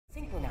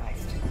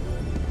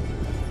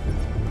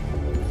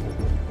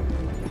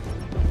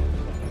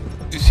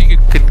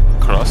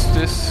cross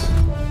this?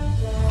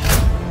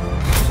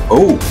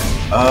 Oh,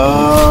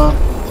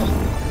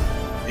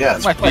 yeah,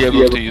 it's Might be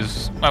able to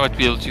use. I might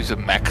be able to use a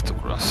mech to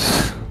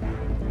cross.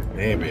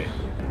 maybe.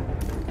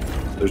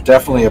 There's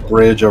definitely a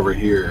bridge over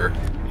here.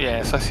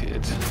 Yes, I see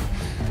it.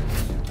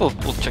 We'll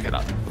check it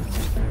out.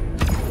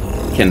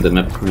 Can the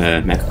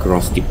mech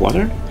cross deep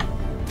water?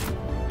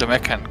 The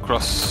mech can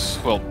cross,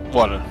 well,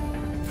 water.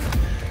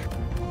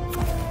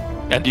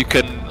 And you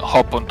can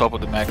hop on top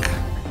of the mech.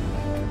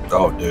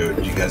 Oh,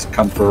 dude, you guys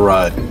come for a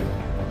ride.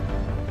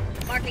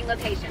 Marking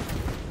location.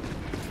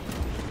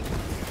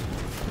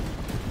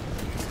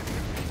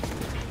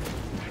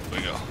 There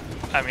we go.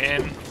 I'm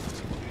in.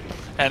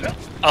 And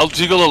I'll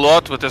jiggle a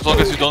lot, but as long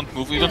as you don't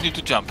move, you don't need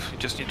to jump. You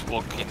just need to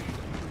walk in.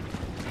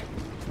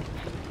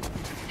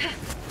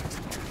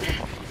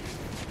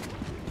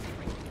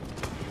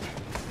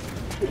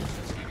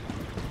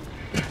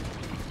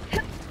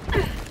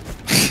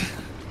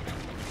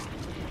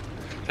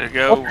 There you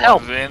go,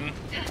 one's in.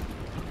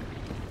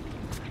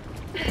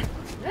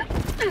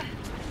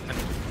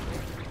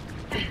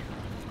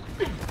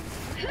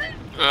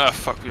 Ah,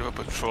 fuck, we have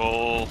a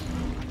patrol.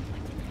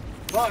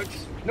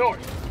 Bugs,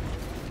 north.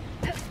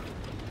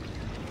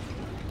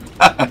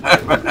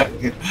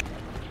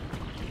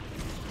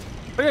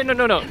 Okay,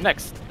 no.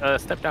 Next,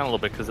 step down a little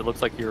bit because it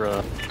looks like you're.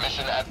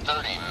 Mission at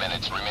 30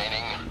 minutes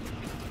remaining.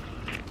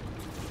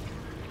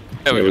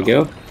 There we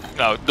go.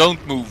 Now,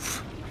 don't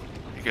move.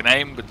 You can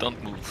aim, but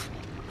don't move.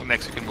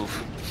 Next, you can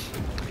move.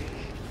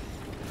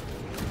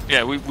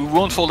 Yeah, we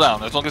won't fall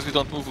down. As long as we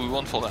don't move, we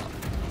won't fall down.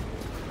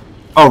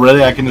 Oh,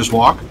 really? I can just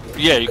walk?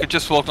 Yeah, you can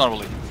just walk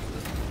normally.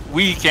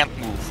 We can't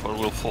move, or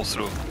we'll fall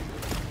through.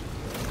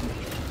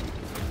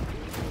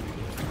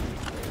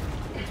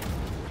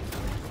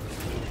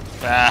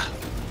 Ah,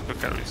 the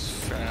carries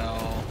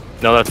fell.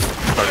 No, that's.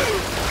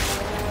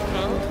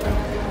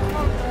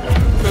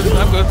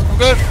 I'm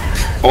good.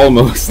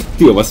 Almost.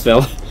 Two of us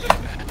fell.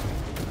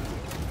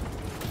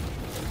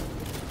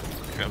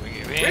 Coming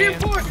in.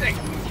 Reinforcing.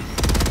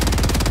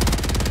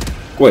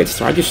 Wait,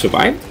 Stradius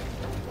survived?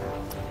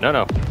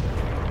 No.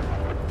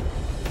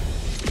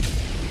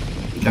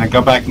 Can I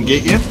go back and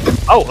get you?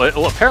 Oh,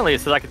 well, apparently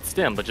it says I can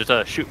stim, but just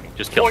shoot me,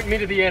 just kill Point me. me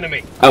to the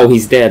enemy. Oh,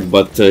 he's dead,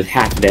 but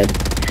half dead.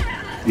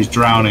 He's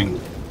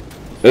drowning.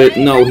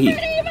 No, he...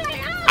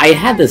 I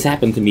had this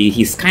happen to me.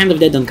 He's kind of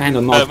dead and kind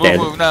of not dead.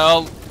 Move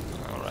now.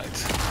 Alright.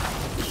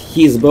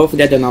 He's both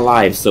dead and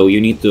alive, so you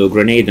need to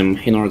grenade him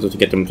in order to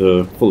get him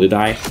to fully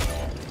die.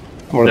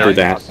 Or do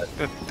that.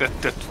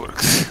 That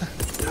works.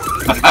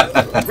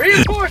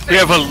 Reinforcing. We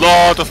have a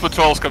lot of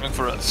patrols coming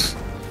for us.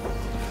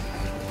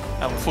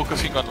 I'm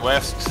focusing on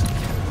west.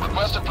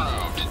 Request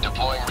approved.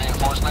 Deploying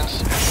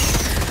reinforcements.